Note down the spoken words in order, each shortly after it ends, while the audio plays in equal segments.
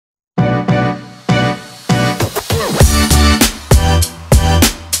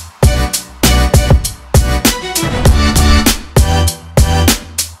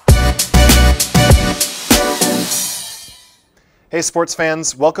Hey sports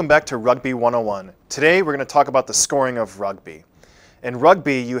fans, welcome back to Rugby 101. Today we're going to talk about the scoring of rugby. In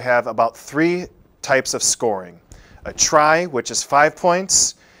rugby you have about 3 types of scoring. A try, which is 5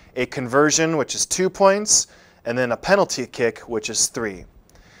 points, a conversion, which is 2 points, and then a penalty kick, which is 3.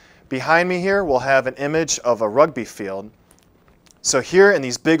 Behind me here we'll have an image of a rugby field. So here in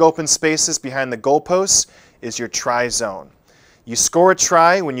these big open spaces behind the goalposts is your try zone. You score a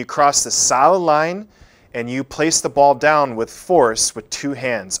try when you cross the solid line and you place the ball down with force with 2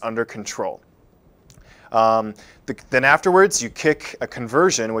 hands under control. Then afterwards you kick a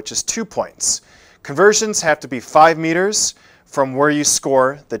conversion, which is 2 points. Conversions have to be 5 meters from where you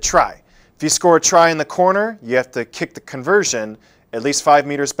score the try. If you score a try in the corner, you have to kick the conversion at least 5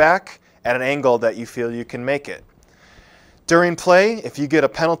 meters back at an angle that you feel you can make it. During play, if you get a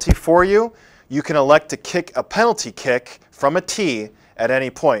penalty for you, you can elect to kick a penalty kick from a tee at any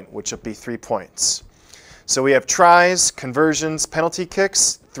point, which will be 3 points. So we have tries, conversions, penalty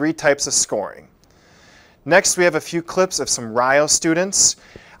kicks, 3 types of scoring. Next, we have a few clips of some Rio students.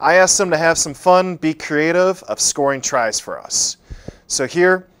 I asked them to have some fun, be creative of scoring tries for us. So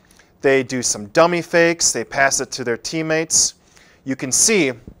here, they do some dummy fakes, they pass it to their teammates. You can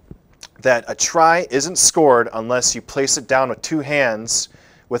see that a try isn't scored unless you place it down with 2 hands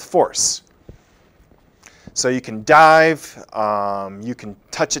with force. So you can dive, you can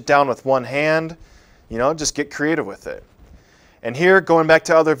touch it down with 1 hand, just get creative with it. And here, going back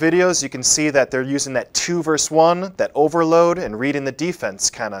to other videos, you can see that they're using that 2 versus 1, that overload and reading the defense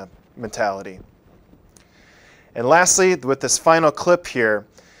kind of mentality. And lastly, with this final clip here,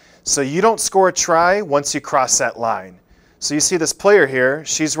 so you don't score a try once you cross that line. So you see this player here,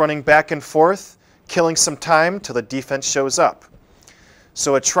 she's running back and forth, killing some time till the defense shows up.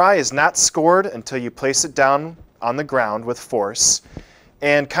 So a try is not scored until you place it down on the ground with force.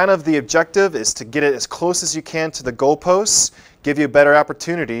 And kind of the objective is to get it as close as you can to the goalposts, give you a better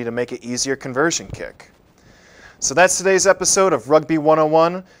opportunity to make an easier conversion kick. So that's today's episode of Rugby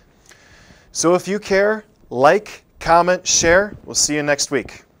 101. So if you care, like, comment, share. We'll see you next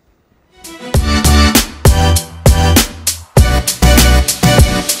week.